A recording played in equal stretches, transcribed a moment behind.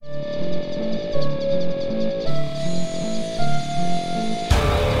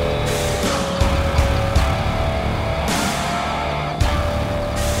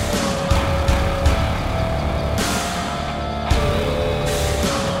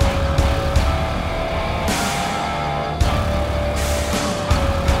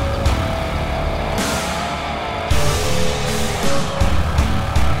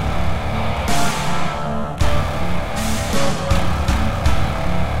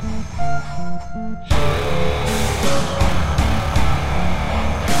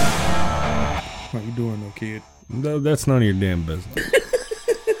you doing, though, kid? No, that's none of your damn business.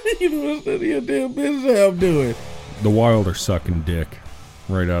 You know what's none of your damn business how I'm doing. The Wild are sucking dick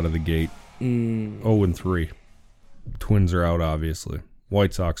right out of the gate. 0-3. Twins are out, obviously.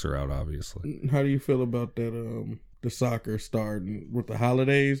 White Sox are out, obviously. How do you feel about that? The soccer starting with the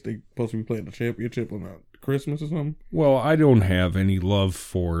holidays. They supposed to be playing the championship on Christmas or something. Well, I don't have any love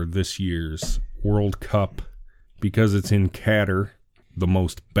for this year's World Cup because it's in Qatar, the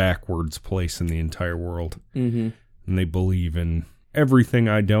most backwards place in the entire world. Mm-hmm. And they believe in everything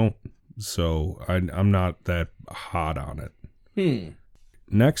I don't. So I'm not that hot on it.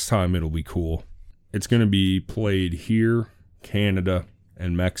 Next time it'll be cool. It's going to be played here, Canada,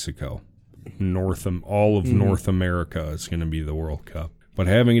 and Mexico. All of North America is going to be the World Cup. But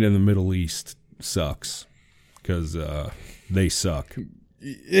having it in the Middle East sucks because they suck.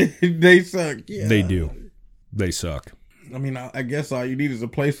 They suck. Yeah. They do. They suck. I mean, I guess all you need is a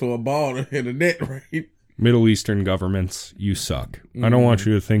place for a ball to hit a net, right? Middle Eastern governments, you suck. I don't want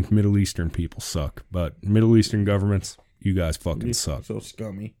you to think Middle Eastern people suck, but Middle Eastern governments, you guys fucking suck. So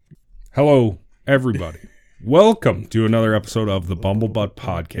scummy. Hello, everybody. Welcome to another episode of the Bumblebutt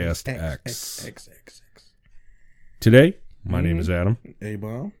Podcast X. Today, my name is Adam.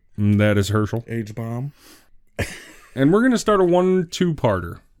 A-bomb. And that is Herschel. H-bomb. And we're going to start a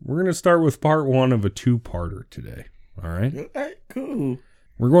 1-2-parter. We're going to start with part 1 of a 2-parter today. All right? All right, cool.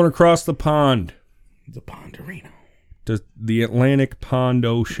 We're going across the pond. The Ponderino. To the Atlantic Pond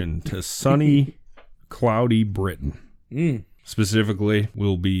Ocean, to sunny, cloudy Britain. Specifically,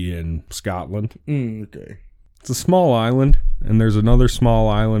 we'll be in Scotland. Okay. It's a small island, and there's another small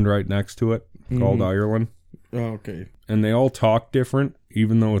island right next to it called Ireland. Okay. And they all talk different,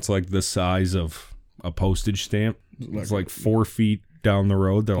 even though it's like the size of a postage stamp. It's like 4 feet down the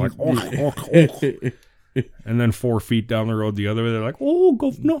road. They're like, oh. And then 4 feet down the road the other way, they're like, oh,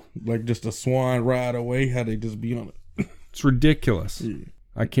 governor. Like just a swan ride away, how they just be on it. It's ridiculous. Yeah.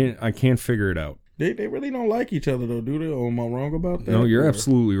 I can't figure it out. They really don't like each other, though, do they? Or am I wrong about that? No, you're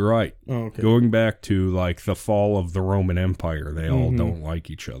absolutely right. Oh, okay. Going back to, like, the fall of the Roman Empire, they all don't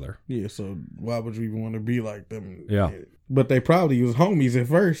like each other. Yeah, so why would you even want to be like them? Yeah. But they probably was homies at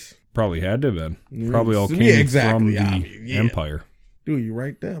first. Probably had to have been. Yeah. Probably all came from the Empire. Dude, you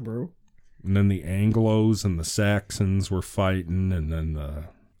right there, bro. And then the Anglos and the Saxons were fighting, and then the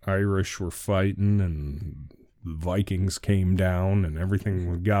Irish were fighting, and the Vikings came down, and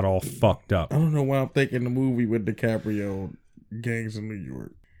everything got all fucked up. I don't know why I'm thinking the movie with DiCaprio, Gangs of New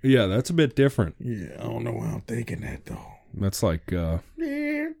York. Yeah, that's a bit different. Yeah, I don't know why I'm thinking that, though. That's like,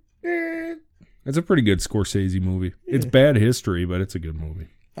 it's a pretty good Scorsese movie. Yeah. It's bad history, but it's a good movie.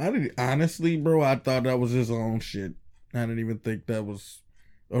 Honestly, bro, I thought that was his own shit. I didn't even think that was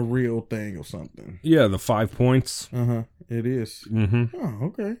a real thing or something. Yeah, the 5 points. It is. Mm-hmm. Oh,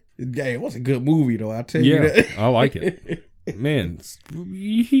 okay. Yeah, it was a good movie, though. I tell you that. I like it. Man,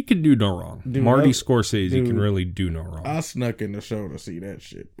 he can do no wrong. Dude, Marty Scorsese can really do no wrong. I snuck in the show to see that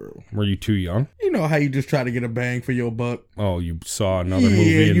shit, bro. Were you too young? You know how you just try to get a bang for your buck? Oh, you saw another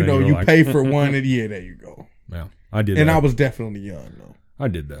movie and you then you like, pay for one and yeah, there you go. Yeah, I did and that. I was definitely young, though. I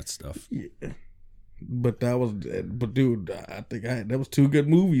did that stuff. Yeah. But dude, I think that was 2 good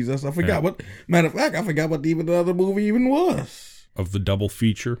movies. I forgot what. Matter of fact, I forgot what even the other movie even was. Of the double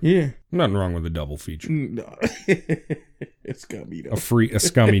feature. Yeah, nothing wrong with a double feature. No, it's scummy though. A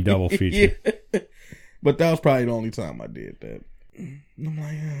scummy double feature. Yeah. But that was probably the only time I did that. I'm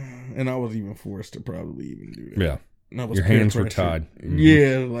like, and I was even forced to probably even do that. Yeah, your hands were tied.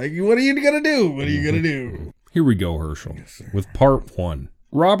 Yeah, like what are you gonna do? What are you gonna do? Here we go, Herschel, with part 1.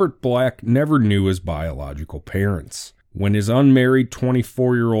 Robert Black never knew his biological parents. When his unmarried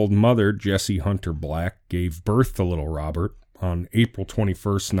 24-year-old mother, Jessie Hunter Black, gave birth to little Robert on April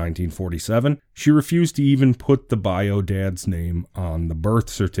 21st, 1947, she refused to even put the bio dad's name on the birth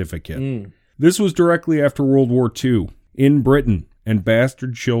certificate. This was directly after World War II. In Britain, and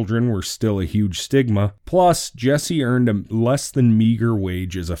bastard children were still a huge stigma. Plus, Jessie earned a less than meager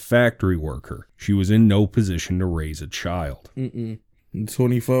wage as a factory worker. She was in no position to raise a child.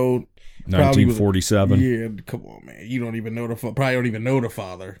 24, 1947. Yeah, come on, man. You don't even know probably don't even know the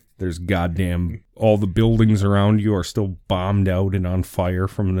father. There's goddamn, all the buildings around you are still bombed out and on fire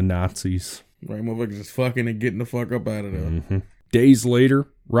from the Nazis. Right, motherfuckers just fucking and getting the fuck up out of there. Days later,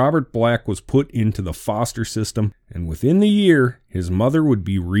 Robert Black was put into the foster system, and within the year, his mother would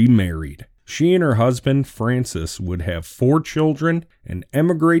be remarried. She and her husband, Francis, would have 4 children and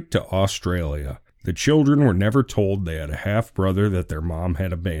emigrate to Australia. The children were never told they had a half-brother that their mom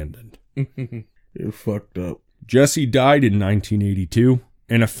had abandoned. You're fucked up. Jessie died in 1982,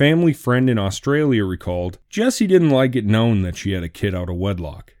 and a family friend in Australia recalled, Jessie didn't like it known that she had a kid out of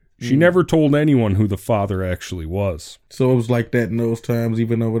wedlock. She never told anyone who the father actually was. So it was like that in those times,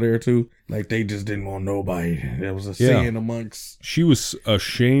 even over there too. Like they just didn't want nobody. That was a saying amongst. She was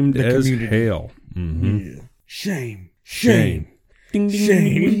ashamed as hell. Mm-hmm. Yeah. Shame. Ding, ding,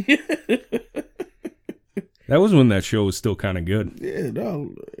 Shame. ding. That was when that show was still kind of good. Yeah,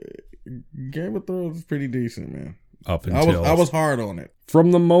 no, Game of Thrones is pretty decent, man. Up until I was hard on it.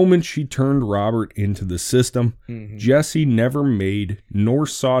 From the moment she turned Robert into the system, Jessie never made nor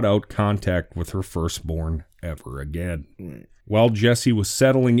sought out contact with her firstborn ever again. Right. While Jessie was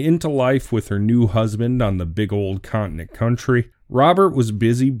settling into life with her new husband on the big old continent country, Robert was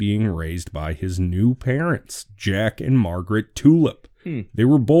busy being raised by his new parents, Jack and Margaret Tulip. They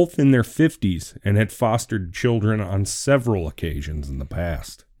were both in their 50s and had fostered children on several occasions in the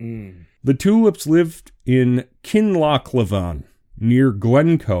past. The Tulips lived in Kinlochlevan, near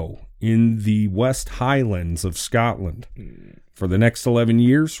Glencoe, in the West Highlands of Scotland. For the next 11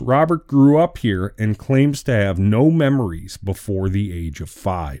 years, Robert grew up here and claims to have no memories before the age of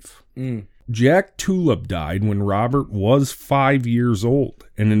 5. Jack Tulip died when Robert was 5 years old,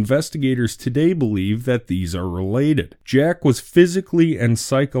 and investigators today believe that these are related. Jack was physically and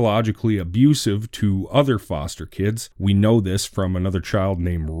psychologically abusive to other foster kids. We know this from another child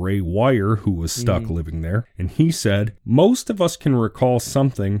named Ray Wire, who was stuck living there, and he said, "Most of us can recall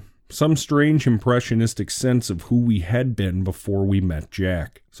something, some strange impressionistic sense of who we had been before we met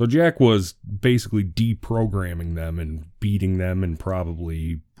Jack." So Jack was basically deprogramming them and beating them and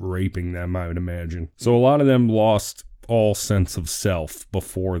probably raping them, I would imagine. So a lot of them lost all sense of self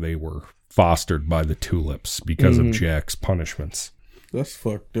before they were fostered by the Tulips because of Jack's punishments. That's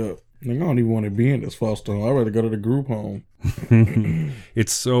fucked up. I don't even want to be in this foster home. I'd rather go to the group home.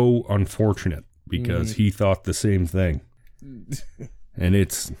 It's so unfortunate because he thought the same thing. And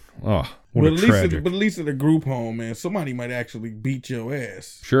it's, what a tragic. But at least at a group home, man, somebody might actually beat your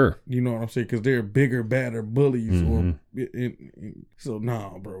ass. Sure. You know what I'm saying? Because they're bigger, badder bullies. So,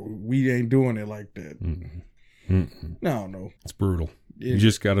 nah, bro, we ain't doing it like that. No. It's brutal. You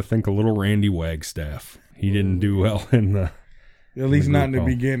just got to think a little Randy Wagstaff. He didn't do well in the... At least not in the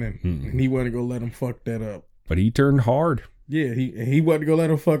beginning. And he wasn't going to let him fuck that up. But he turned hard. Yeah, he wasn't going to let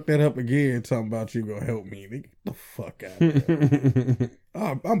him fuck that up again, talking about you going to help me. Get the fuck out of here.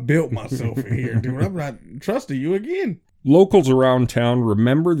 I'm built myself in here, dude. I'm not trusting you again. Locals around town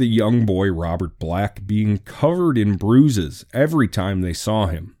remember the young boy Robert Black being covered in bruises every time they saw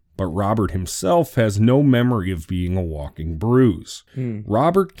him. But Robert himself has no memory of being a walking bruise.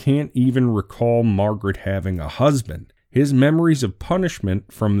 Robert can't even recall Margaret having a husband. His memories of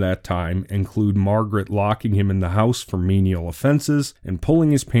punishment from that time include Margaret locking him in the house for menial offenses and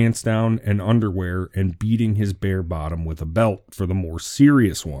pulling his pants down and underwear and beating his bare bottom with a belt for the more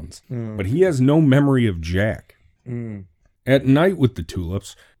serious ones. But he has no memory of Jack. At night with the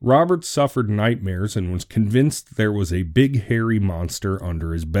Tulips, Robert suffered nightmares and was convinced there was a big hairy monster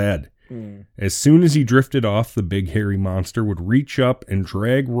under his bed. As soon as he drifted off, the big hairy monster would reach up and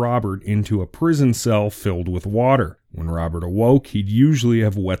drag Robert into a prison cell filled with water. When Robert awoke, he'd usually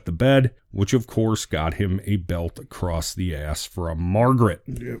have wet the bed, which of course got him a belt across the ass from Margaret.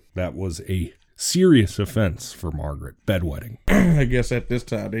 Yep. That was a serious offense for Margaret, bedwetting. I guess at this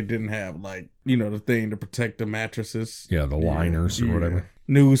time they didn't have, like, the thing to protect the mattresses. Yeah, the liners or whatever.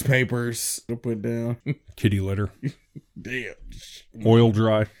 Newspapers to put down. Kitty litter. Damn. Oil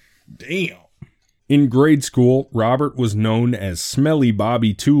dry. Damn. In grade school, Robert was known as Smelly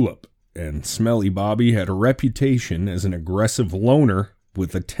Bobby Tulip, and Smelly Bobby had a reputation as an aggressive loner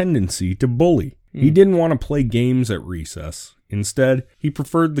with a tendency to bully. He didn't want to play games at recess. Instead, he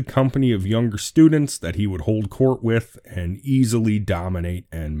preferred the company of younger students that he would hold court with and easily dominate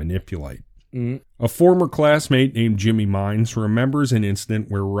and manipulate. A former classmate named Jimmy Mines remembers an incident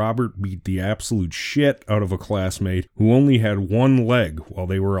where Robert beat the absolute shit out of a classmate who only had one leg while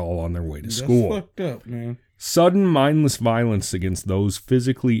they were all on their way to school. That's fucked up, man. Sudden, mindless violence against those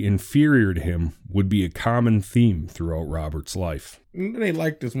physically inferior to him would be a common theme throughout Robert's life. They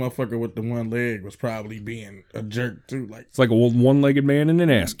like this motherfucker with the one leg was probably being a jerk too. Like, it's like a one-legged man in an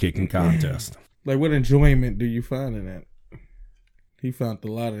ass-kicking contest. Like, what enjoyment do you find in that? He found a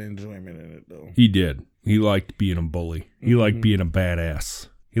lot of enjoyment in it, though. He did. He liked being a bully. He liked being a badass.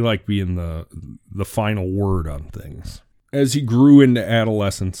 He liked being the final word on things. As he grew into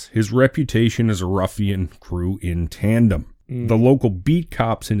adolescence, his reputation as a ruffian grew in tandem. The local beat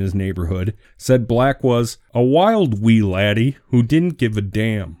cops in his neighborhood said Black was a wild wee laddie who didn't give a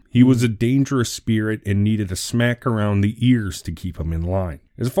damn. He was a dangerous spirit and needed a smack around the ears to keep him in line.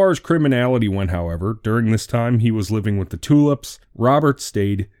 As far as criminality went, however, during this time he was living with the Tulips, Robert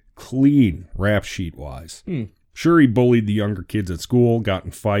stayed clean rap sheet-wise. Sure, he bullied the younger kids at school, got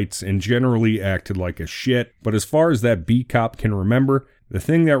in fights, and generally acted like a shit, but as far as that B-cop can remember, the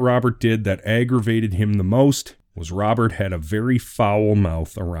thing that Robert did that aggravated him the most was Robert had a very foul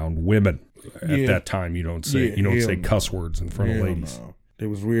mouth around women. At that time, you don't say cuss words in front of ladies. No. It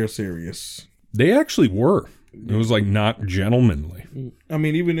was real serious. They actually were. It was like not gentlemanly. I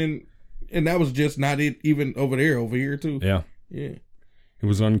mean, and that was just not it, even over here too. Yeah. Yeah. It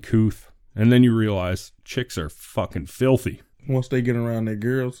was uncouth. And then you realize chicks are fucking filthy. Once they get around their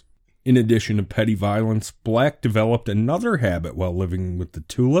girls. In addition to petty violence, Black developed another habit while living with the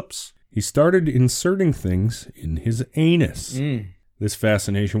Tulips. He started inserting things in his anus. This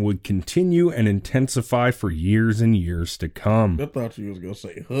fascination would continue and intensify for years and years to come. I thought you was going to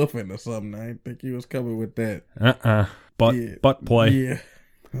say huffing or something. I didn't think you was coming with that. Butt play. Yeah.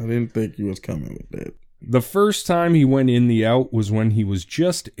 I didn't think you was coming with that. The first time he went in the out was when he was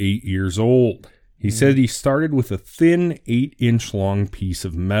just 8 years old. He said he started with a thin 8-inch long piece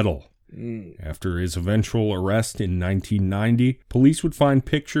of metal. After his eventual arrest in 1990, police would find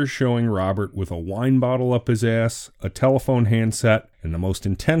pictures showing Robert with a wine bottle up his ass, a telephone handset, and the most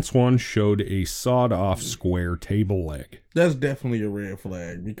intense one showed a sawed-off square table leg. That's definitely a red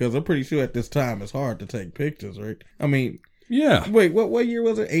flag, because I'm pretty sure at this time it's hard to take pictures, right? I mean... Yeah. Wait, what year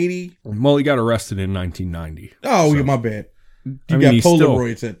was it? 80? Well, he got arrested in 1990. Oh, yeah, my bad. You got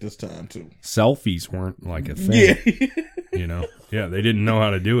Polaroids at this time, too. Selfies weren't like a thing. Yeah. Yeah, they didn't know how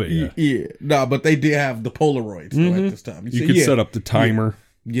to do it yet. Yeah. No, but they did have the Polaroids though, at this time. You could set up the timer.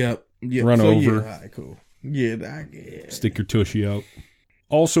 Yep. Run over. Yeah, all right, cool. Yeah, Stick your tushy out.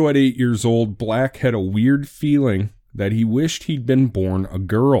 Also at 8 years old, Black had a weird feeling that he wished he'd been born a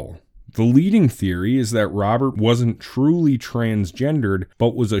girl. The leading theory is that Robert wasn't truly transgendered,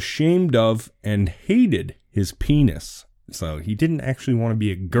 but was ashamed of and hated his penis. So he didn't actually want to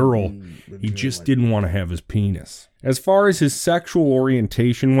be a girl. He just didn't want to have his penis. As far as his sexual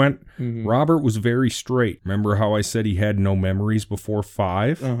orientation went, Robert was very straight. Remember how I said he had no memories before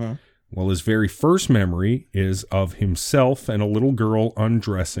 5? Well, his very first memory is of himself and a little girl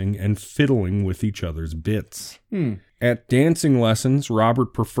undressing and fiddling with each other's bits. At dancing lessons,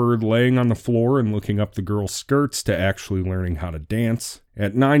 Robert preferred laying on the floor and looking up the girl's skirts to actually learning how to dance.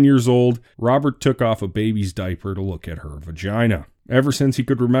 At 9 years old, Robert took off a baby's diaper to look at her vagina. Ever since he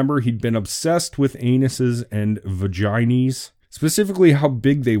could remember, he'd been obsessed with anuses and vaginas, specifically how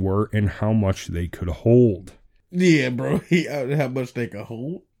big they were and how much they could hold. Yeah, bro. How much they could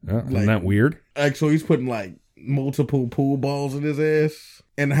hold. Isn't that weird? Like, so he's putting like multiple pool balls in his ass,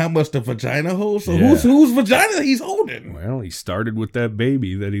 and how much the vagina holds. So whose vagina he's holding? Well, he started with that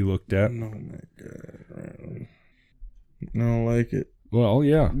baby that he looked at. Oh my god! I don't like it. Well,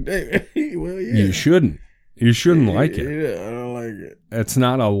 yeah. Well, yeah. You shouldn't. You shouldn't like it. Yeah, I don't like it. It's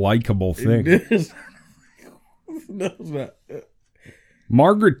not a likable thing. No, it's not.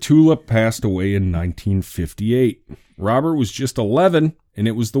 Margaret Tulip passed away in 1958. Robert was just 11, and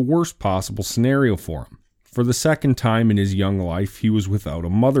it was the worst possible scenario for him. For the second time in his young life, he was without a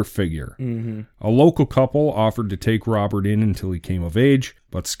mother figure. A local couple offered to take Robert in until he came of age,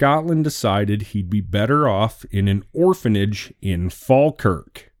 but Scotland decided he'd be better off in an orphanage in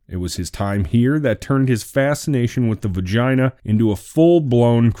Falkirk. It was his time here that turned his fascination with the vagina into a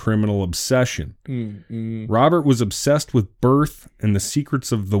full-blown criminal obsession. Robert was obsessed with birth and the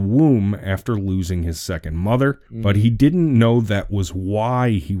secrets of the womb after losing his second mother, but he didn't know that was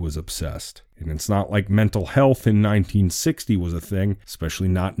why he was obsessed. And it's not like mental health in 1960 was a thing, especially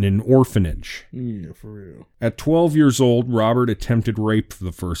not in an orphanage. Yeah, for real. At 12 years old, Robert attempted rape for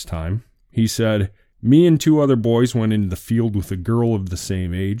the first time. He said, "Me and 2 other boys went into the field with a girl of the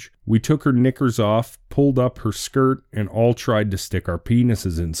same age. We took her knickers off, pulled up her skirt, and all tried to stick our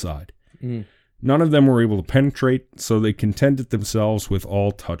penises inside. None of them were able to penetrate, so they contented themselves with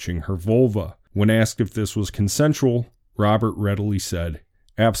all touching her vulva. When asked if this was consensual, Robert readily said,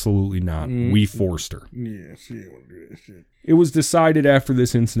 'Absolutely not. We forced her.'" Yeah, she didn't want to do that shit. It was decided after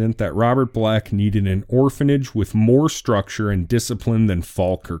this incident that Robert Black needed an orphanage with more structure and discipline than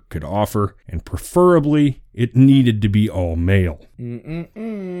Falkirk could offer, and preferably, it needed to be all male.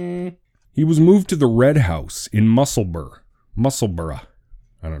 He was moved to the Red House in Musselburgh.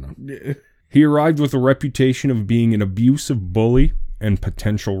 I don't know. Yeah. He arrived with a reputation of being an abusive bully and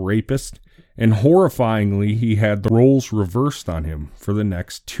potential rapist, and horrifyingly, he had the roles reversed on him for the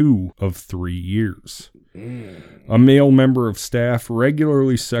next 2 of 3 years. A male member of staff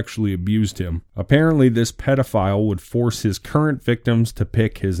regularly sexually abused him. Apparently, this pedophile would force his current victims to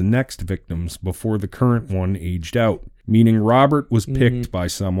pick his next victims before the current one aged out, meaning Robert was picked by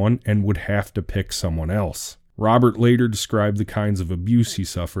someone and would have to pick someone else. Robert later described the kinds of abuse he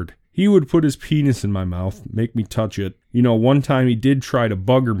suffered. He would put his penis in my mouth, make me touch it. You know, one time he did try to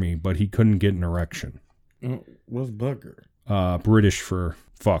bugger me, but he couldn't get an erection. What's bugger? British for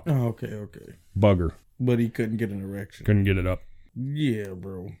fuck. Oh, okay. Bugger. But he couldn't get an erection. Couldn't get it up. Yeah,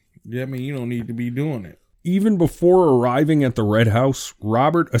 bro. Yeah, I mean, you don't need to be doing it. Even before arriving at the Red House,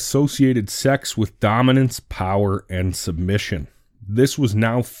 Robert associated sex with dominance, power, and submission. This was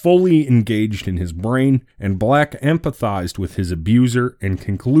now fully engaged in his brain, and Black empathized with his abuser and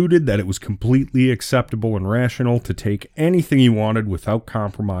concluded that it was completely acceptable and rational to take anything he wanted without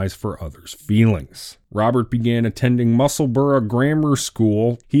compromise for others' feelings. Robert began attending Musselburgh Grammar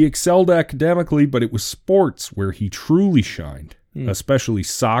School. He excelled academically, but it was sports where he truly shined, especially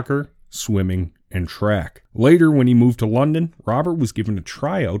soccer, swimming, and track. Later, when he moved to London, Robert was given a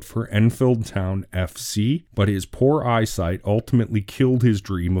tryout for Enfield Town FC, but his poor eyesight ultimately killed his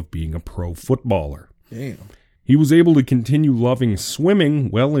dream of being a pro footballer. Damn. He was able to continue loving swimming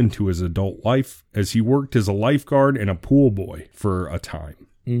well into his adult life, as he worked as a lifeguard and a pool boy for a time.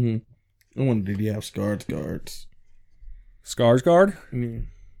 I wonder, did he have Skarsgårds? Skarsgård? Yeah.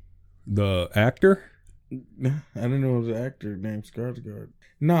 The actor? I didn't know it was an actor named Skarsgård.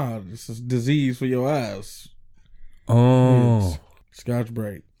 Nah, this is disease for your eyes. Oh. Scotch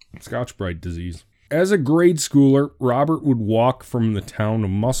Brite. Scotch Brite disease. As a grade schooler, Robert would walk from the town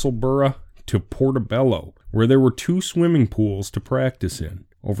of Musselburgh to Portobello, where there were 2 swimming pools to practice in.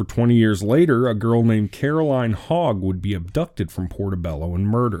 Over 20 years later, a girl named Caroline Hogg would be abducted from Portobello and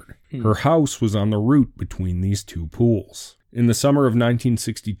murdered. Her house was on the route between these 2 pools. In the summer of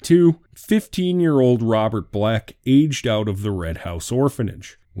 1962, 15-year-old Robert Black aged out of the Red House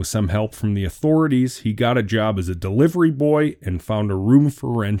orphanage. With some help from the authorities, he got a job as a delivery boy and found a room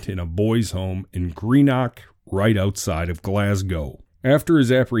for rent in a boys' home in Greenock, right outside of Glasgow. After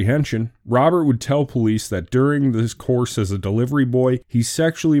his apprehension, Robert would tell police that during this course as a delivery boy, he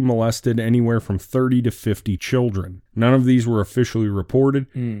sexually molested anywhere from 30 to 50 children. None of these were officially reported,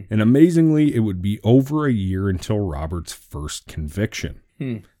 and amazingly, it would be over a year until Robert's first conviction.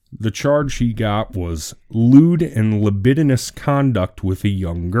 The charge he got was lewd and libidinous conduct with a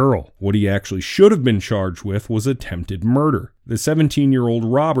young girl. What he actually should have been charged with was attempted murder. The 17-year-old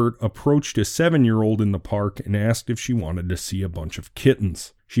Robert approached a 7-year-old in the park and asked if she wanted to see a bunch of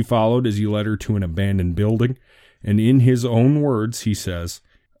kittens. She followed as he led her to an abandoned building, and in his own words, he says,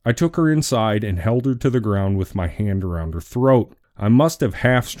 "I took her inside and held her to the ground with my hand around her throat. I must have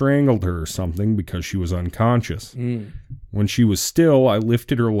half strangled her or something because she was unconscious. When she was still, I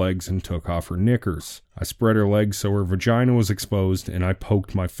lifted her legs and took off her knickers. I spread her legs so her vagina was exposed, and I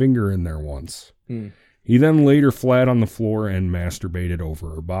poked my finger in there once." He then laid her flat on the floor and masturbated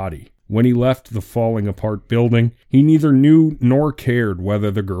over her body. When he left the falling apart building, he neither knew nor cared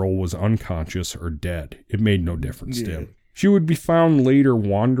whether the girl was unconscious or dead. It made no difference to him. She would be found later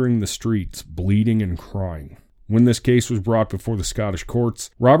wandering the streets, bleeding and crying. When this case was brought before the Scottish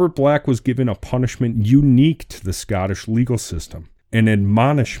courts, Robert Black was given a punishment unique to the Scottish legal system, an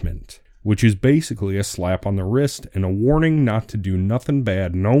admonishment, which is basically a slap on the wrist and a warning not to do nothing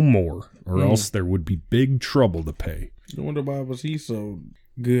bad no more, or else there would be big trouble to pay. I wonder why was he so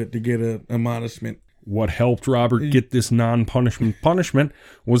good to get an admonishment. What helped Robert get this non-punishment punishment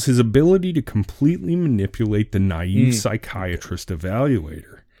was his ability to completely manipulate the naive psychiatrist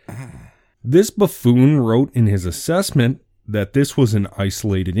evaluator. This buffoon wrote in his assessment that this was an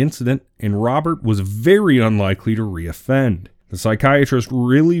isolated incident, and Robert was very unlikely to reoffend. The psychiatrist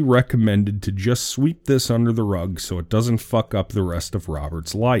really recommended to just sweep this under the rug so it doesn't fuck up the rest of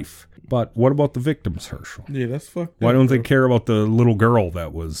Robert's life. But what about the victims, Herschel? Yeah, that's fucked up. Why don't they care about the little girl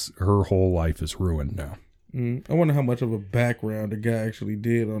that was, her whole life is ruined now? I wonder how much of a background the guy actually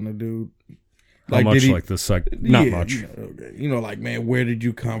did on the dude. How much like the not much. You know, like, man, where did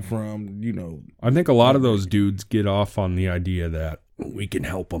you come from? You know. I think a lot of those dudes get off on the idea that we can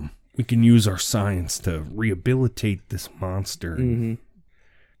help them. We can use our science to rehabilitate this monster.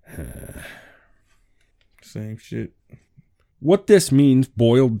 Same shit. What this means,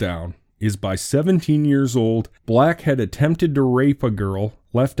 boiled down, is by 17 years old, Black had attempted to rape a girl,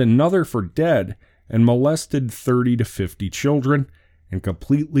 left another for dead, and molested 30 to 50 children, and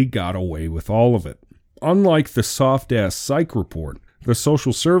completely got away with all of it. Unlike the soft-ass psych report, the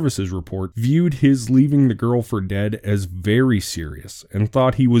social services report viewed his leaving the girl for dead as very serious and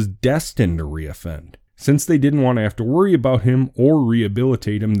thought he was destined to reoffend. Since they didn't want to have to worry about him or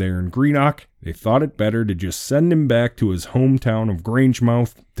rehabilitate him there in Greenock, they thought it better to just send him back to his hometown of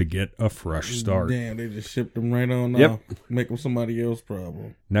Grangemouth to get a fresh start. Damn, they just shipped him right on Yep. off. Make him somebody else's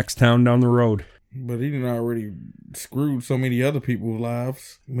problem. Next town down the road. But he done already screwed so many other people's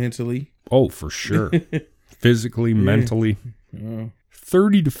lives mentally. Oh, for sure. Physically, mentally.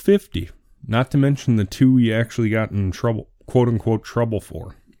 30 to 50. Not to mention the 2 he actually got in trouble, quote-unquote trouble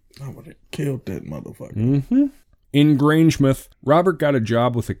for. I would have killed that motherfucker. Mm-hmm. In Grangemouth, Robert got a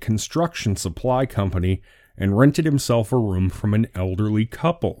job with a construction supply company and rented himself a room from an elderly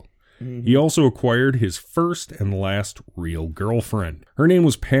couple. Mm-hmm. He also acquired his first and last real girlfriend. Her name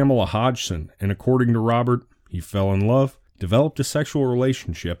was Pamela Hodgson, and according to Robert, he fell in love, developed a sexual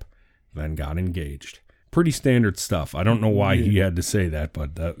relationship, then got engaged. Pretty standard stuff. I don't know why he had to say that,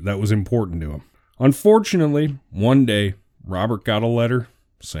 but that was important to him. Unfortunately, one day, Robert got a letter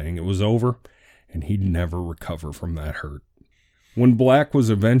saying it was over, and he'd never recover from that hurt. When Black was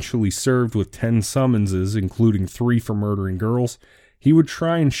eventually served with 10 summonses, including 3 for murdering girls, he would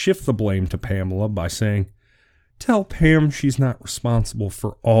try and shift the blame to Pamela by saying, "Tell Pam she's not responsible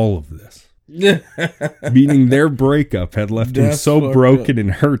for all of this." Meaning their breakup had left him so broken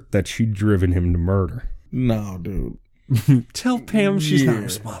and hurt that she'd driven him to murder. No, dude. Tell Pam she's not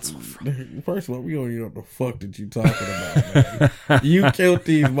responsible for it. First of all, we don't even know what the fuck that you talking about, man. You killed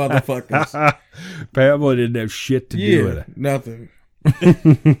these motherfuckers. Pamela didn't have shit to do with it. Nothing.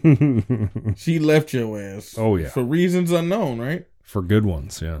 She left your ass. Oh, yeah. For reasons unknown, right? For good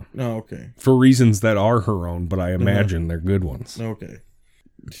ones, yeah. Oh, okay. For reasons that are her own, but I imagine they're good ones. Okay.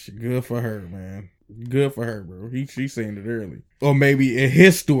 Good for her, man. Good for her, bro. She seen it early. Or maybe in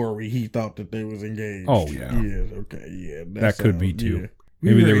his story, he thought that they was engaged. Oh, yeah. Yeah, okay, yeah. That could be, too. Yeah.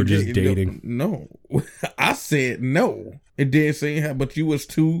 Maybe they were just dating. No. I said no. It didn't say, but you was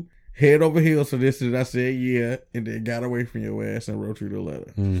too head over heels for this, and I said yeah, and then got away from your ass and wrote you the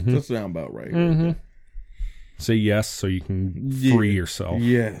letter. Mm-hmm. That sound about right. Mm-hmm. Say yes so you can free yourself.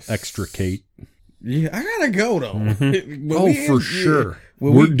 Yes. Extricate. Yeah, I gotta go, though. Mm-hmm. Oh, for sure.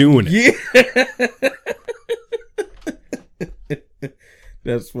 We're doing it. Yeah.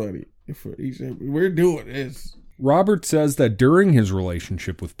 That's funny. He said, we're doing this. Robert says that during his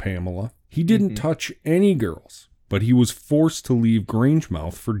relationship with Pamela, he didn't touch any girls, but he was forced to leave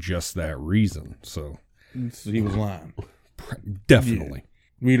Grangemouth for just that reason. So he was lying. Definitely.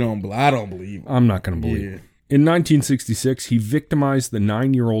 Yeah. I don't believe him. I'm not going to believe him. In 1966, he victimized the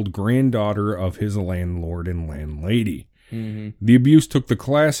 9-year-old granddaughter of his landlord and landlady. Mm-hmm. The abuse took the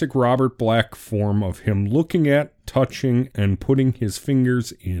classic Robert Black form of him looking at, touching, and putting his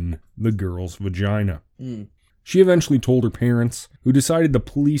fingers in the girl's vagina. Mm. She eventually told her parents, who decided the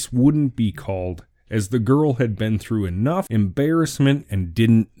police wouldn't be called, as the girl had been through enough embarrassment and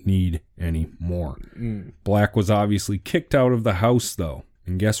didn't need any more. Mm. Black was obviously kicked out of the house, though.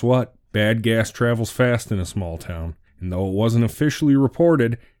 And guess what? Bad gas travels fast in a small town, and though it wasn't officially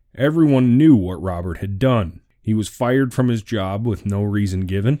reported, everyone knew what Robert had done. He was fired from his job with no reason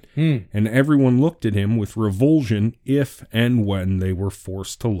given, and everyone looked at him with revulsion if and when they were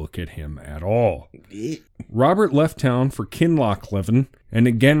forced to look at him at all. Robert left town for Kinlochleven and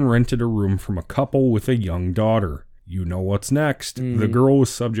again rented a room from a couple with a young daughter. You know what's next. The girl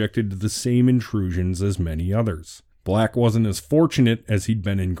was subjected to the same intrusions as many others. Black wasn't as fortunate as he'd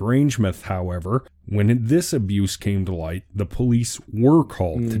been in Grangemouth, however. When this abuse came to light, the police were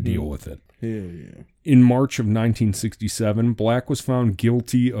called to deal with it. Hell yeah. In March of 1967, Black was found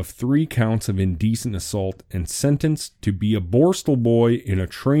guilty of 3 counts of indecent assault and sentenced to be a Borstal boy in a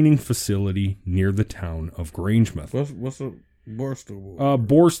training facility near the town of Grangemouth. What's a Borstal boy?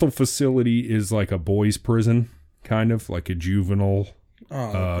 Borstal facility is like a boys' prison, kind of like a juvenile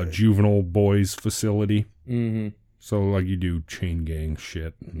boys' facility. Mm-hmm. So, like, you do chain gang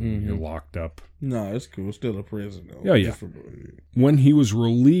shit, and you're locked up. No, it's cool. Still a prison, though. Yeah. When he was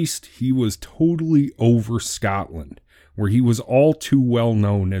released, he was totally over Scotland, where he was all too well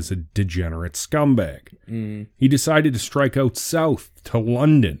known as a degenerate scumbag. Mm. He decided to strike out south to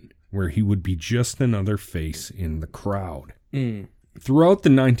London, where he would be just another face in the crowd. Mm. Throughout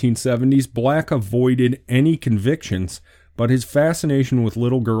the 1970s, Black avoided any convictions, but his fascination with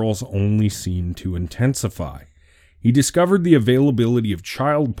little girls only seemed to intensify. He discovered the availability of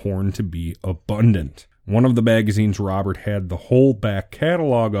child porn to be abundant. One of the magazines Robert had the whole back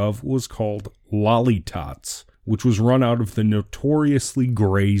catalog of was called Lollytots, which was run out of the notoriously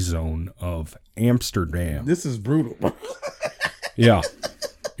gray zone of Amsterdam. This is brutal. Yeah.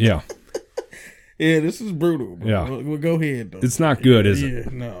 Yeah, this is brutal, bro. Yeah. Well, go ahead, though. It's not good, is it?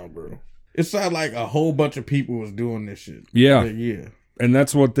 Yeah, no, bro. It sounded like a whole bunch of people was doing this shit. Yeah. Yeah. And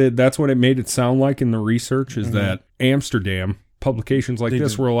that's what it made it sound like in the research, is that Amsterdam, publications like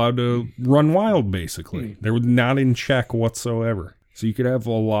this were allowed to run wild, basically. They were not in check whatsoever. So you could have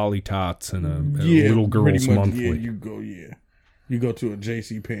a Lollytots and a Little Girls Monthly. Yeah, you go to a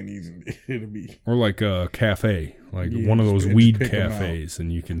JCPenney's and it'll be... Or like a cafe, like one of those weed cafes,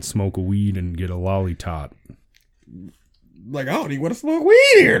 and you can smoke a weed and get a Lollytot. Like, I don't even want to smoke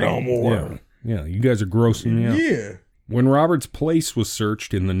weed here no more. Yeah, you guys are grossing me out. Yeah. When Robert's place was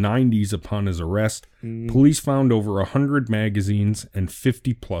searched in the 90s upon his arrest, police found over 100 magazines and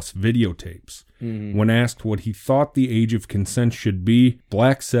 50-plus videotapes. When asked what he thought the age of consent should be,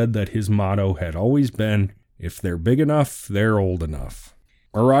 Black said that his motto had always been, if they're big enough, they're old enough.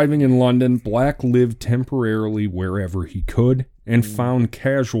 Arriving in London, Black lived temporarily wherever he could and found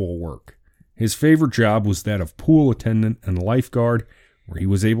casual work. His favorite job was that of pool attendant and lifeguard, where he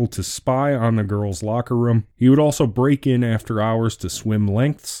was able to spy on the girls' locker room. He would also break in after hours to swim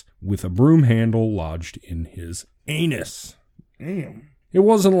lengths with a broom handle lodged in his anus. Damn. It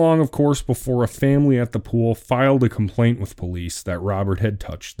wasn't long, of course, before a family at the pool filed a complaint with police that Robert had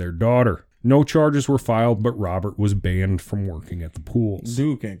touched their daughter. No charges were filed, but Robert was banned from working at the pools.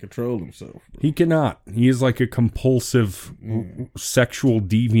 Dude can't control himself. Bro. He cannot. He is like a compulsive, sexual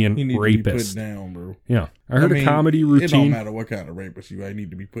deviant he needs rapist. To be put down, bro. Yeah. I heard a comedy routine. It don't matter what kind of rapist you are. I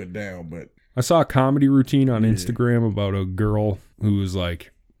need to be put down, but... I saw a comedy routine on Instagram about a girl who was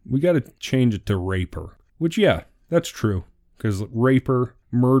like, we got to change it to raper. Which, yeah, that's true. Because raper,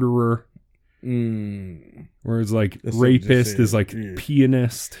 murderer... Whereas like that's rapist is like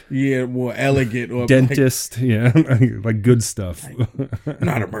pianist. Yeah, more elegant. Or dentist. Like, like good stuff.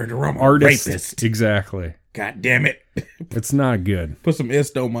 Not a murderer, I'm artist. A rapist. Exactly. God damn it. It's not good. Put some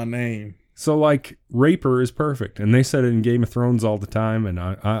ist on my name. So like raper is perfect. And they said it in Game of Thrones all the time, and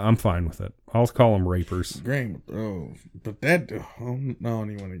I'm fine with it. I'll call them rapers. Game of Thrones. But that, I don't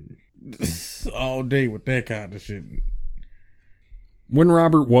even want to all day with that kind of shit. When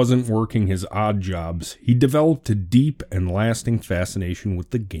Robert wasn't working his odd jobs, he developed a deep and lasting fascination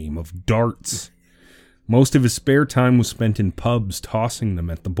with the game of darts. Most of his spare time was spent in pubs tossing them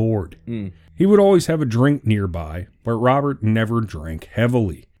at the board. He would always have a drink nearby, but Robert never drank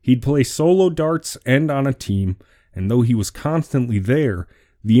heavily. He'd play solo darts and on a team, and though he was constantly there,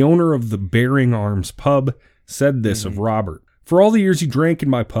 the owner of the Bearing Arms pub said this of Robert. For all the years he drank in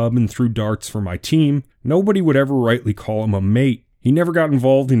my pub and threw darts for my team, nobody would ever rightly call him a mate. He never got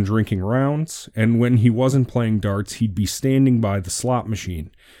involved in drinking rounds, and when he wasn't playing darts, he'd be standing by the slot machine.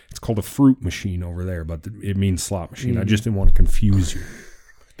 It's called a fruit machine over there, but it means slot machine. I just didn't want to confuse you.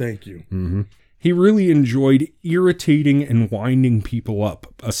 Thank you. He really enjoyed irritating and winding people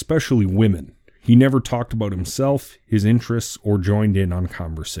up, especially women. He never talked about himself, his interests, or joined in on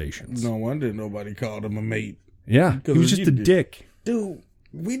conversations. No wonder nobody called him a mate. Yeah, he was just a dick. Dude,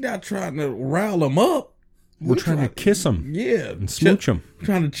 we not trying to rile him up. We're trying to kiss them. Yeah. And smooch them.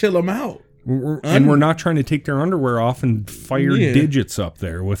 Trying to chill them out. And we're not trying to take their underwear off and fire digits up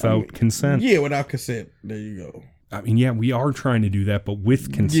there without consent. Yeah, without consent. There you go. I mean, yeah, we are trying to do that, but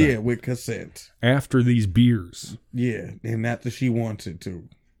with consent. Yeah, with consent. After these beers. Yeah, and after she wants it too.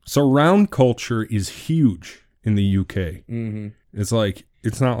 So round culture is huge in the UK. It's like,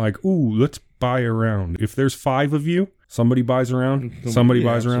 it's not like, ooh, let's buy a round. If there's 5 of you, somebody buys around, somebody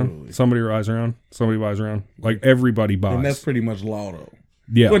buys around, somebody buys around, somebody buys around. Like everybody buys. And that's pretty much law though.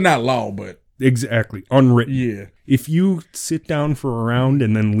 Yeah. Well, not law, but. Exactly. Unwritten. Yeah. If you sit down for a round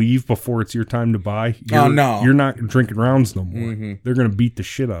and then leave before it's your time to buy, you're not drinking rounds no more. They're going to beat the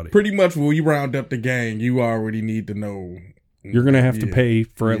shit out of you. Pretty much when you round up the gang, you already need to know. You're going to have to pay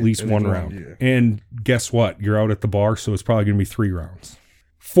for at least one round. Yeah. And guess what? You're out at the bar, so it's probably going to be 3 rounds.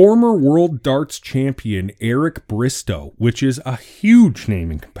 Former world darts champion Eric Bristow, which is a huge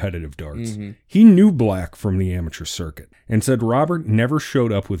name in competitive darts, he knew Black from the amateur circuit and said Robert never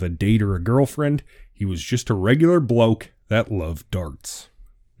showed up with a date or a girlfriend. He was just a regular bloke that loved darts.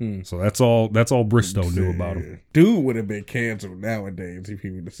 So that's all Bristow knew about him. Dude would have been canceled nowadays if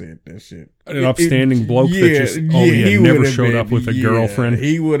he would have said that shit. An upstanding bloke that just he never showed up with a girlfriend.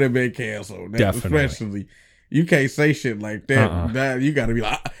 He would have been canceled. Definitely. Especially. You can't say shit like that. That you got to be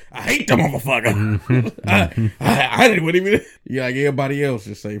like, I hate the motherfucker. I didn't even. You like everybody else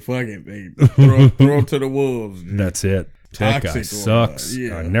just say fuck it. They throw him to the wolves. Dude. That's it. That guy sucks.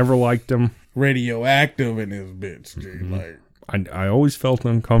 I never liked him. Radioactive in his bitch. Dude. Like I always felt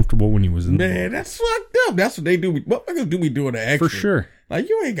uncomfortable when he was in the Man, that's fucked up. That's what they do. Motherfuckers do be doing the extra. For sure. Like,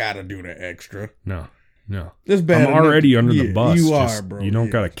 you ain't got to do the extra. No. It's bad. I'm already under the bus. You are, bro. You don't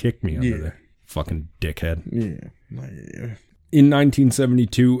got to kick me under there. Fucking dickhead. Yeah. In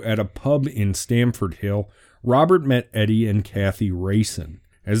 1972, at a pub in Stamford Hill, Robert met Eddie and Kathy Rayson.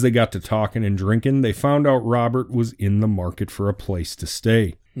 As they got to talking and drinking, they found out Robert was in the market for a place to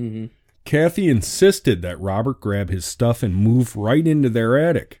stay. Kathy insisted that Robert grab his stuff and move right into their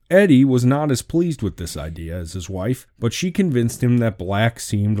attic. Eddie was not as pleased with this idea as his wife, but she convinced him that Black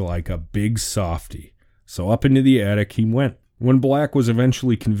seemed like a big softy. So up into the attic he went. When Black was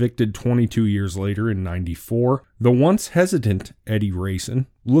eventually convicted 22 years later in 94, the once hesitant Eddie Rayson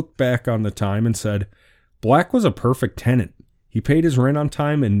looked back on the time and said, "Black was a perfect tenant. He paid his rent on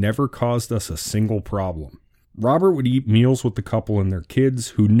time and never caused us a single problem." Robert would eat meals with the couple and their kids,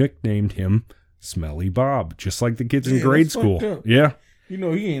 who nicknamed him Smelly Bob, just like the kids in grade school. Yeah. You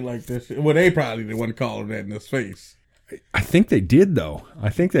know, he ain't like this. Well, they probably the one calling that in his face. I think they did, though. I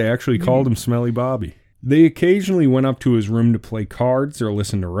think they actually called him Smelly Bobby. They occasionally went up to his room to play cards or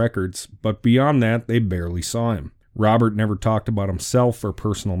listen to records, but beyond that, they barely saw him. Robert never talked about himself or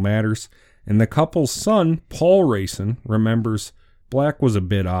personal matters, and the couple's son, Paul Rayson, remembers Black was a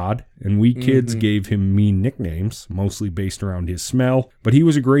bit odd, and we kids gave him mean nicknames, mostly based around his smell, but he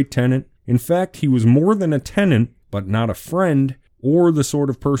was a great tenant. In fact, he was more than a tenant, but not a friend, or the sort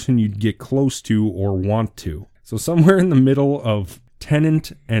of person you'd get close to or want to. So somewhere in the middle of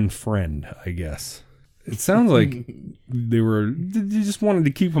tenant and friend, I guess. It sounds like they just wanted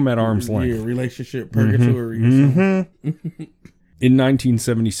to keep him at arm's length. Yeah, relationship purgatory. In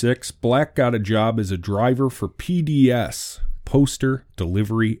 1976, Black got a job as a driver for PDS, Poster,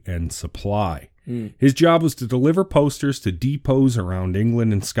 Delivery, and Supply. His job was to deliver posters to depots around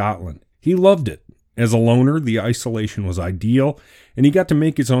England and Scotland. He loved it. As a loner, the isolation was ideal, and he got to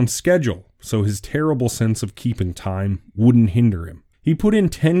make his own schedule, so his terrible sense of keeping time wouldn't hinder him. He put in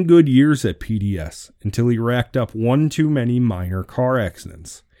 10 good years at PDS until he racked up one too many minor car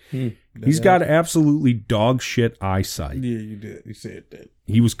accidents. He's got absolutely dog shit eyesight. Yeah, you did. You said that.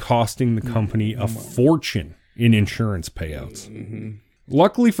 He was costing the company a fortune in insurance payouts.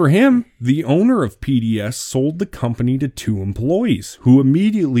 Luckily for him, the owner of PDS sold the company to 2 employees who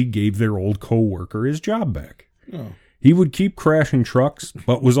immediately gave their old co-worker his job back. Oh. He would keep crashing trucks,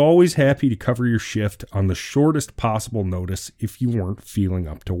 but was always happy to cover your shift on the shortest possible notice if you weren't feeling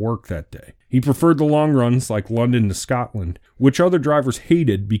up to work that day. He preferred the long runs like London to Scotland, which other drivers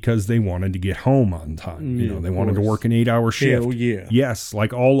hated because they wanted to get home on time. They wanted to work an 8-hour shift. Hell yeah. Yes,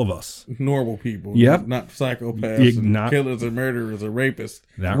 like all of us. Normal people. Yep. Not psychopaths, not killers or murderers or rapists.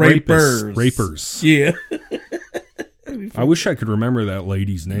 Not rapers. Rapers. Yeah. I wish I could remember that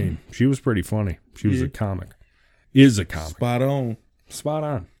lady's name. She was pretty funny. She was a comic. Is a comic. Spot on. Spot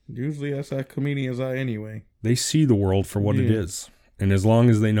on. Usually that's how comedians are anyway. They see the world for what it is. And as long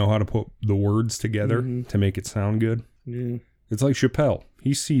as they know how to put the words together to make it sound good. Yeah. It's like Chappelle.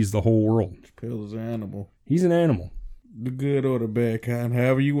 He sees the whole world. Chappelle is an animal. He's an animal. The good or the bad kind,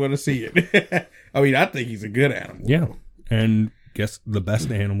 however you want to see it. I mean, I think he's a good animal. Yeah. And guess the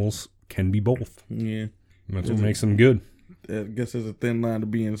best animals can be both. Yeah. That's what makes them good. I guess there's a thin line to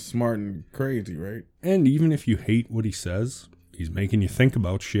being smart and crazy, right? And even if you hate what he says, he's making you think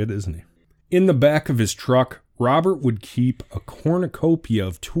about shit, isn't he? In the back of his truck, Robert would keep a cornucopia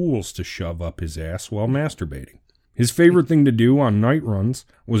of tools to shove up his ass while masturbating. His favorite thing to do on night runs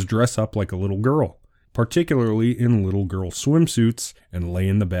was dress up like a little girl, particularly in little girl swimsuits, and lay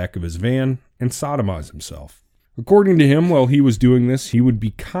in the back of his van and sodomize himself. According to him, while he was doing this, he would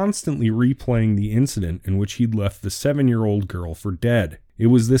be constantly replaying the incident in which he'd left the 7-year-old girl for dead. It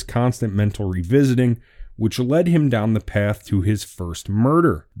was this constant mental revisiting which led him down the path to his first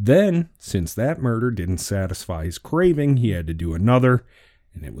murder. Then, since that murder didn't satisfy his craving, he had to do another,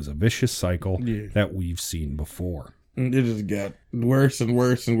 and it was a vicious cycle that we've seen before. It just got worse and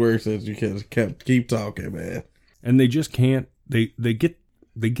worse and worse as you keep talking, man. And they just can't, they get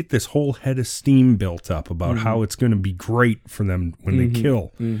this whole head of steam built up about how it's going to be great for them when they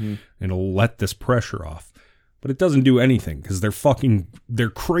kill. And it'll let this pressure off. But it doesn't do anything because they're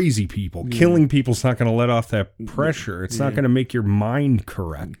crazy people. Killing people's not going to let off that pressure. It's not going to make your mind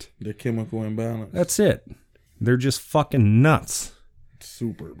correct. The chemical imbalance. That's it. They're just fucking nuts.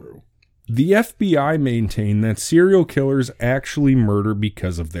 Super, bro. The FBI maintain that serial killers actually murder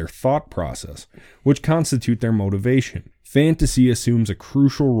because of their thought process, which constitute their motivation. Fantasy assumes a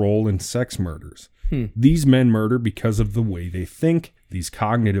crucial role in sex murders. These men murder because of the way they think. These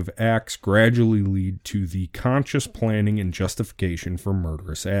cognitive acts gradually lead to the conscious planning and justification for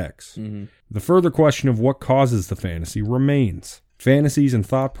murderous acts. The further question of what causes the fantasy remains. Fantasies and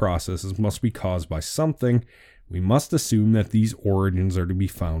thought processes must be caused by something. We must assume that these origins are to be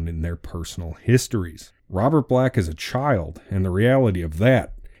found in their personal histories. Robert Black is a child, and the reality of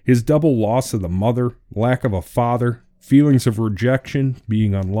that, his double loss of the mother, lack of a father, feelings of rejection,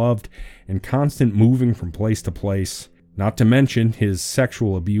 being unloved, and constant moving from place to place, not to mention his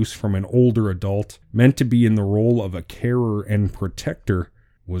sexual abuse from an older adult, meant to be in the role of a carer and protector,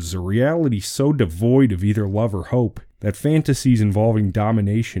 was a reality so devoid of either love or hope that fantasies involving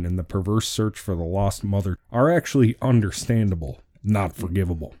domination and the perverse search for the lost mother are actually understandable, not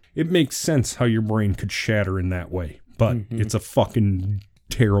forgivable. It makes sense how your brain could shatter in that way, but it's a fucking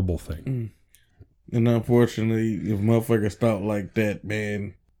terrible thing. And unfortunately, if motherfuckers thought like that,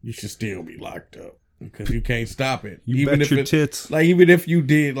 man, you should still be locked up because you can't stop it. You even bet your tits. Like, even if you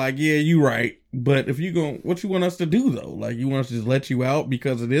did, like, yeah, you right. But if you going, what you want us to do though? Like, you want us to just let you out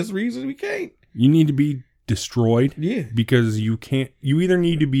because of this reason? We can't. You need to be destroyed. Yeah. Because you can't. You either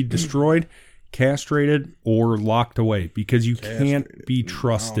need to be destroyed, castrated, or locked away because you can't be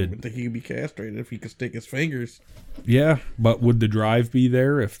trusted. I don't think he could be castrated if he could stick his fingers. Yeah, but would the drive be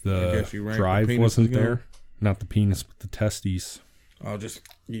there if the drive wasn't there? Not the penis, but the testes. I'll just,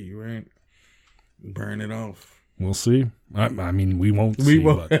 yeah, you right. Burn it off. We'll see. I mean, we won't see.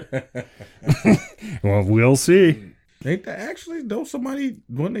 But well, we'll see. Ain't that actually, don't somebody,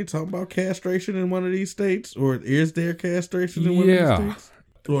 when they talk about castration in one of these states, or is there castration in one of these states?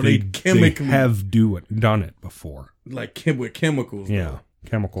 Or they chemically have done it before. Like with chemicals. Yeah, though.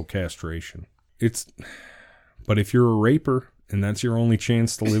 Chemical castration. But if you're a raper and that's your only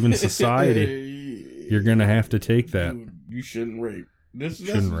chance to live in society, you're going to have to take that. Dude, you shouldn't rape.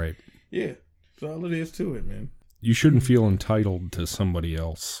 Shouldn't rape. Yeah, that's all it is to it, man. You shouldn't feel entitled to somebody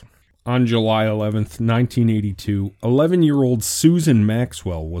else. On July 11th, 1982, 11-year-old Susan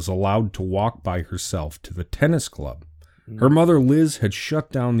Maxwell was allowed to walk by herself to the tennis club. Her mother, Liz, had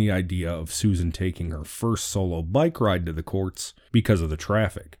shut down the idea of Susan taking her first solo bike ride to the courts because of the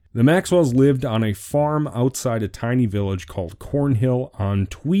traffic. The Maxwells lived on a farm outside a tiny village called Cornhill on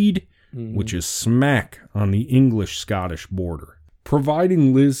Tweed, which is smack on the English-Scottish border.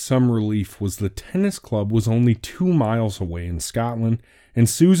 Providing Liz some relief was the tennis club was only 2 miles away in Scotland, and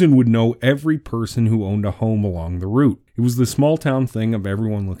Susan would know every person who owned a home along the route. It was the small-town thing of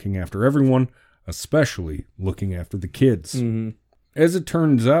everyone looking after everyone, especially looking after the kids. As it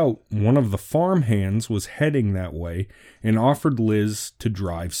turns out, one of the farm hands was heading that way and offered Liz to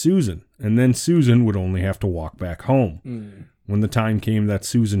drive Susan, and then Susan would only have to walk back home. When the time came that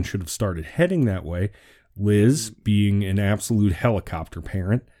Susan should have started heading that way, Liz, being an absolute helicopter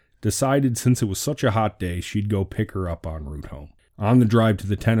parent, decided since it was such a hot day, she'd go pick her up en route home. On the drive to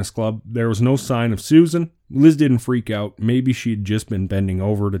the tennis club, there was no sign of Susan. Liz didn't freak out. Maybe she had just been bending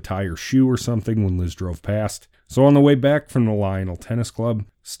over to tie her shoe or something when Liz drove past. So on the way back from the Lionel Tennis Club,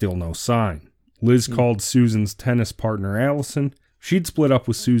 still no sign. Liz called Susan's tennis partner, Allison. She'd split up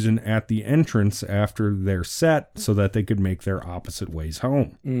with Susan at the entrance after their set so that they could make their opposite ways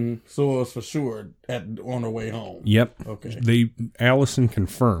home. So it was for sure on their way home. Yep. Okay. Allison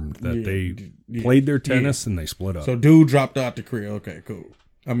confirmed that they played their tennis and they split up. So dude dropped out the crib. Okay, cool.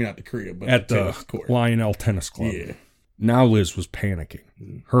 I mean, not the crib, but at the court. Lionel Tennis Club. Yeah. Now Liz was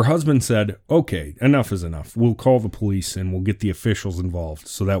panicking. Her husband said, okay, enough is enough. We'll call the police and we'll get the officials involved.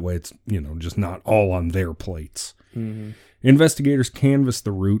 So that way it's, just not all on their plates. Investigators canvassed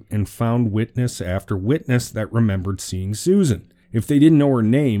the route and found witness after witness that remembered seeing Susan. If they didn't know her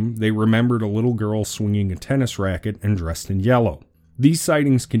name, they remembered a little girl swinging a tennis racket and dressed in yellow. These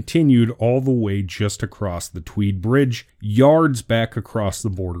sightings continued all the way just across the Tweed Bridge, yards back across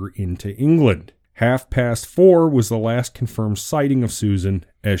the border into England. 4:30 was the last confirmed sighting of Susan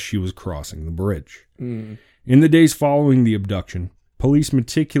as she was crossing the bridge. In the days following the abduction, police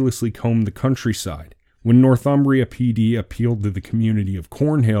meticulously combed the countryside. When Northumbria PD appealed to the community of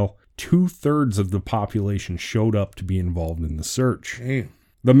Cornhill, 2/3 of the population showed up to be involved in the search. Damn.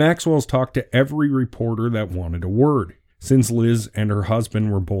 The Maxwells talked to every reporter that wanted a word. Since Liz and her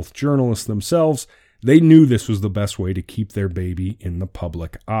husband were both journalists themselves, they knew this was the best way to keep their baby in the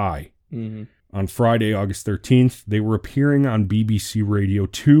public eye. On Friday, August 13th, they were appearing on BBC Radio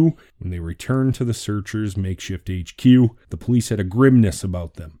 2. When they returned to the searchers' makeshift HQ, the police had a grimness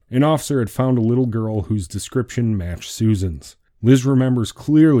about them. An officer had found a little girl whose description matched Susan's. Liz remembers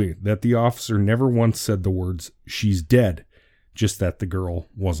clearly that the officer never once said the words, "she's dead," just that the girl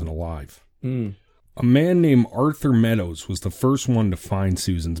wasn't alive. A man named Arthur Meadows was the first one to find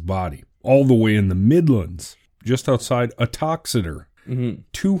Susan's body, all the way in the Midlands, just outside Uttoxeter.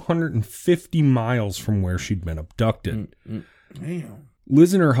 250 miles from where she'd been abducted. Damn.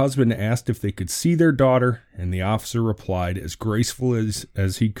 Liz and her husband asked if they could see their daughter, and the officer replied as graceful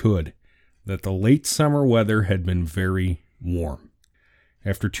as he could that the late summer weather had been very warm.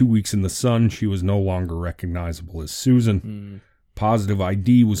 After 2 weeks in the sun, she was no longer recognizable as Susan. Positive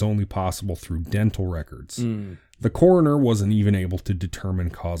ID was only possible through dental records. The coroner wasn't even able to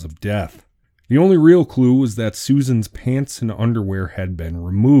determine cause of death. The only real clue was that Susan's pants and underwear had been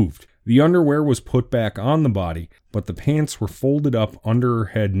removed. The underwear was put back on the body, but the pants were folded up under her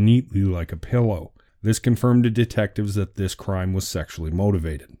head neatly like a pillow. This confirmed to detectives that this crime was sexually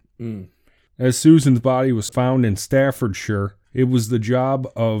motivated. As Susan's body was found in Staffordshire, It was the job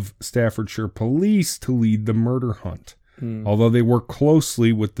of Staffordshire police to lead the murder hunt, although they worked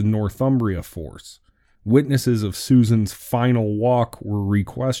closely with the Northumbria force. Witnesses of Susan's final walk were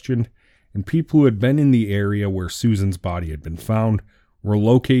re-questioned, and people who had been in the area where Susan's body had been found were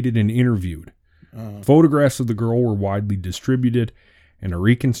located and interviewed. Photographs of the girl were widely distributed, and a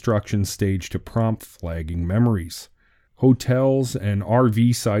reconstruction staged to prompt flagging memories. Hotels and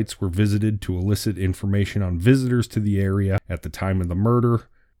RV sites were visited to elicit information on visitors to the area at the time of the murder,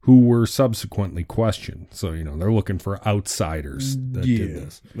 who were subsequently questioned. So, they're looking for outsiders that did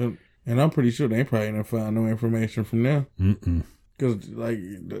this. And I'm pretty sure they probably didn't find no information from them. Because,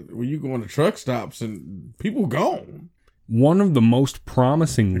 when you go on the truck stops and people gone. One of the most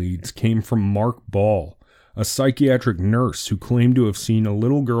promising leads came from Mark Ball, a psychiatric nurse who claimed to have seen a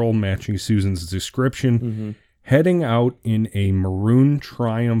little girl matching Susan's description heading out in a maroon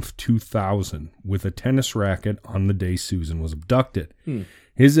Triumph 2000 with a tennis racket on the day Susan was abducted.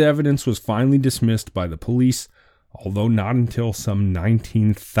 His evidence was finally dismissed by the police, although not until some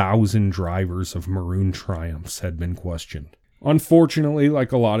 19,000 drivers of maroon Triumphs had been questioned. Unfortunately,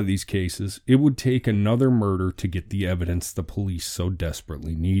 like a lot of these cases, it would take another murder to get the evidence the police so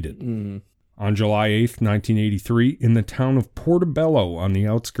desperately needed. On July 8th, 1983, in the town of Portobello on the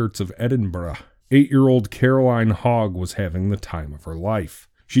outskirts of Edinburgh, 8-year-old Caroline Hogg was having the time of her life.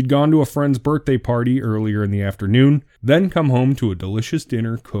 She'd gone to a friend's birthday party earlier in the afternoon, then come home to a delicious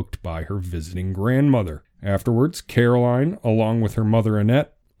dinner cooked by her visiting grandmother. Afterwards, Caroline, along with her mother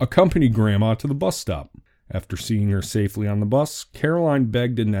Annette, accompanied Grandma to the bus stop. After seeing her safely on the bus, Caroline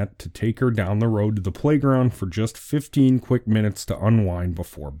begged Annette to take her down the road to the playground for just 15 quick minutes to unwind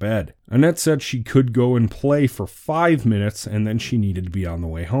before bed. Annette said she could go and play for 5 minutes and then she needed to be on the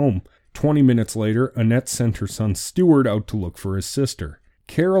way home. 20 minutes later, Annette sent her son Stuart out to look for his sister.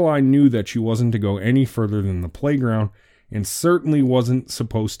 Caroline knew that she wasn't to go any further than the playground and certainly wasn't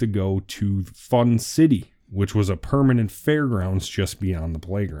supposed to go to Fun City, which was a permanent fairgrounds just beyond the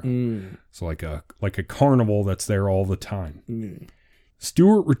playground. So like a carnival that's there all the time.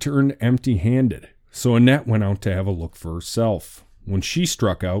 Stuart returned empty-handed, so Annette went out to have a look for herself. When she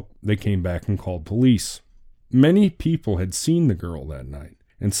struck out, they came back and called police. Many people had seen the girl that night,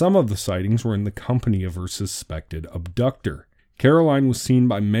 and some of the sightings were in the company of her suspected abductor. Caroline was seen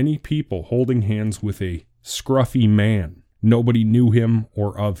by many people holding hands with a scruffy man. Nobody knew him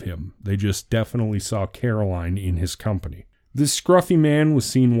or of him. They just definitely saw Caroline in his company. This scruffy man was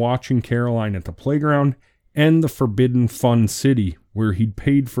seen watching Caroline at the playground and the forbidden Fun City, where he'd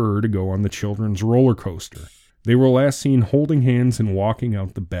paid for her to go on the children's roller coaster. They were last seen holding hands and walking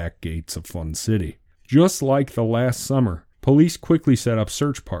out the back gates of Fun City. Just like the last summer, police quickly set up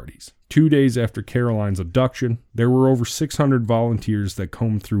search parties. 2 days after Caroline's abduction, there were over 600 volunteers that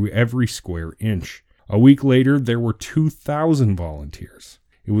combed through every square inch. A week later, there were 2,000 volunteers.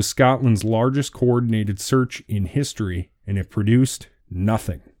 It was Scotland's largest coordinated search in history, and it produced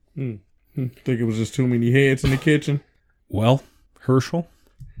nothing. Think it was just too many heads in the kitchen? Well, Herschel,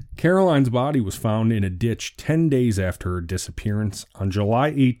 Caroline's body was found in a ditch 10 days after her disappearance on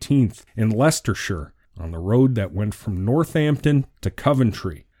July 18th in Leicestershire, on the road that went from Northampton to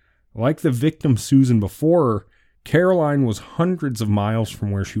Coventry. Like the victim Susan before her, Caroline was hundreds of miles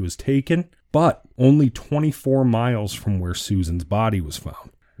from where she was taken, but only 24 miles from where Susan's body was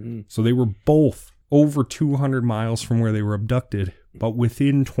found. So they were both over 200 miles from where they were abducted, but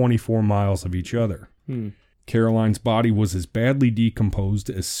within 24 miles of each other. Caroline's body was as badly decomposed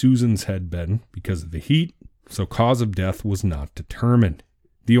as Susan's had been because of the heat, so cause of death was not determined.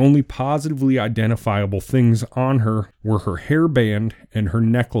 The only positively identifiable things on her were her hairband and her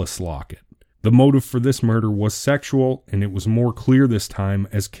necklace locket. The motive for this murder was sexual, and it was more clear this time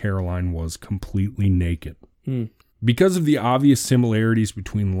as Caroline was completely naked. Because of the obvious similarities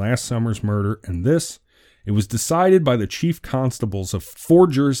between last summer's murder and this, it was decided by the chief constables of 4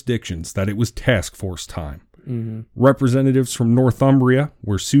 jurisdictions that it was task force time. Representatives from Northumbria,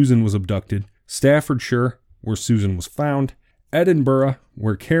 where Susan was abducted, Staffordshire, where Susan was found, Edinburgh,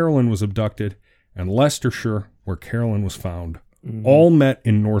 where Caroline was abducted, and Leicestershire, where Caroline was found, all met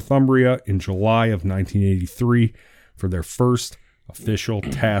in Northumbria in July of 1983 for their first official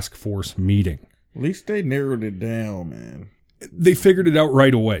task force meeting. At least they narrowed it down, man. They figured it out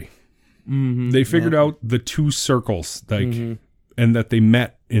right away. They figured out the 2 circles, and that they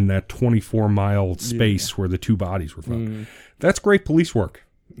met in that 24-mile space where the 2 bodies were found. That's great police work.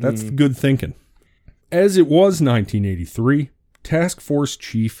 That's good thinking. As it was 1983, Task Force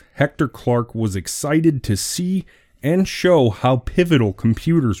Chief Hector Clark was excited to see and show how pivotal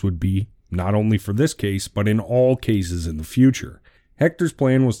computers would be, not only for this case, but in all cases in the future. Hector's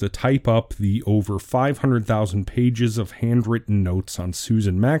plan was to type up the over 500,000 pages of handwritten notes on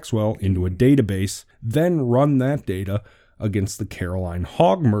Susan Maxwell into a database, then run that data against the Caroline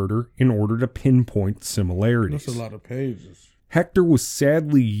Hogg murder in order to pinpoint similarities. That's a lot of pages. Hector was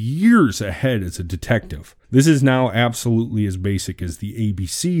sadly years ahead as a detective. This is now absolutely as basic as the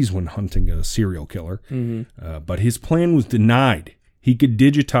ABCs when hunting a serial killer, but his plan was denied. He could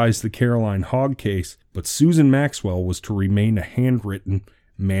digitize the Caroline Hogg case, but Susan Maxwell was to remain a handwritten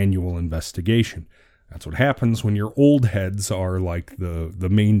manual investigation. That's what happens when your old heads are like the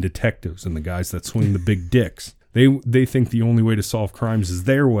main detectives and the guys that swing the big dicks. They think the only way to solve crimes is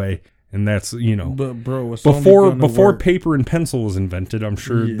their way, and that's, But bro, it's before paper and pencil was invented, I'm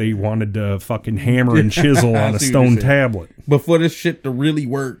sure they wanted to fucking hammer and chisel on a stone tablet. But for this shit to really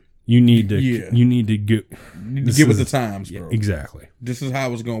work, you need to get with the times, bro. Exactly. This is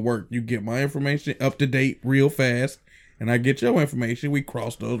how it's gonna work. You get my information up to date real fast, and I get your information. We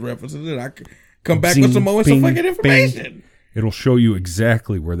cross those references, and I come back with some more fucking information. Bing. It'll show you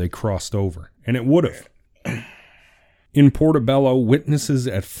exactly where they crossed over, and it would have. In Portobello, witnesses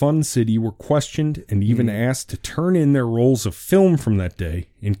at Fun City were questioned and even asked to turn in their rolls of film from that day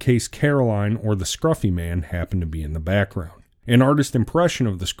in case Caroline or the Scruffy Man happened to be in the background. An artist impression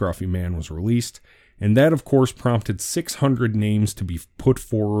of the Scruffy Man was released, and that, of course, prompted 600 names to be put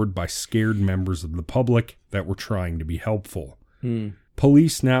forward by scared members of the public that were trying to be helpful.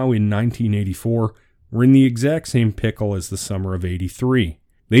 Police now in 1984 were in the exact same pickle as the summer of '83.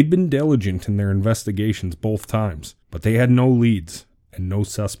 They'd been diligent in their investigations both times, but they had no leads and no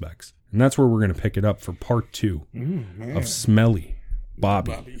suspects. And that's where we're going to pick it up for part 2 of Smelly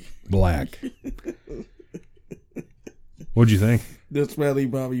Bobby Black. What'd you think? The Smelly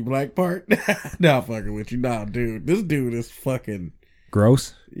Bobby Black part? Nah, fucking with you. Nah, dude. This dude is fucking...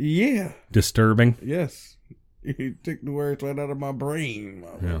 Gross? Yeah. Disturbing? Yes. He took the words right out of my brain.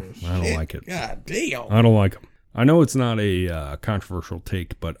 Yeah, I don't like it. God damn. I don't like him. I know it's not a controversial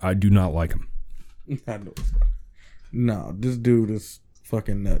take, but I do not like him. I know it's not. No, this dude is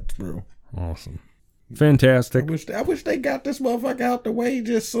fucking nuts, bro. Awesome. Fantastic. I wish they got this motherfucker out the way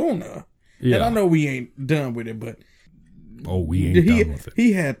just sooner. Yeah. And I know we ain't done with it, but... Oh, we ain't done with it.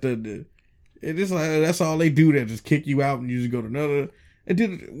 He had to... It's like, that's all they do. They just kick you out and you just go to another... And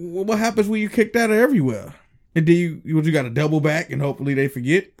then what happens when you kicked out of everywhere? And then you got to double back and hopefully they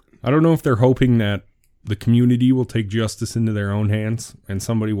forget? I don't know if they're hoping that the community will take justice into their own hands and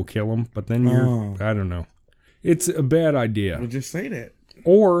somebody will kill them, but then I don't know. It's a bad idea. Well, just say that.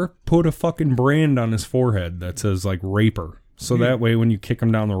 Or put a fucking brand on his forehead that says, like, raper. So that way when you kick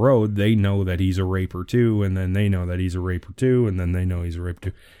him down the road, they know that he's a raper too, and then they know that he's a raper too, and then they know he's a raper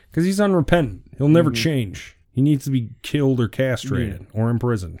too. Because he's unrepentant. He'll never change. He needs to be killed or castrated or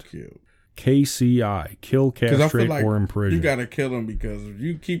imprisoned. KCI. Kill, castrate, like or imprison. You got to kill him because if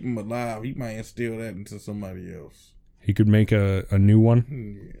you keep him alive, he might instill that into somebody else. He could make a new one?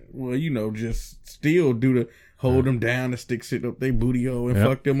 Yeah. Well, just still hold them down and stick shit up their booty hole and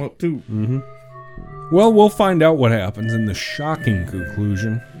fuck them up too. Mm-hmm. Well, we'll find out what happens in the shocking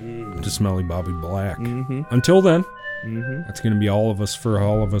conclusion to Smelly Bobby Black. Until then, that's going to be all of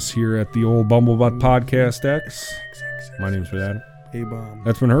us here at the old Bumblebutt Podcast X. My name's been Adam. A-bomb.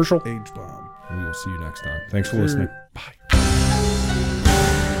 That's been Herschel. H-bomb. And we will see you next time. Thanks for listening. Bye.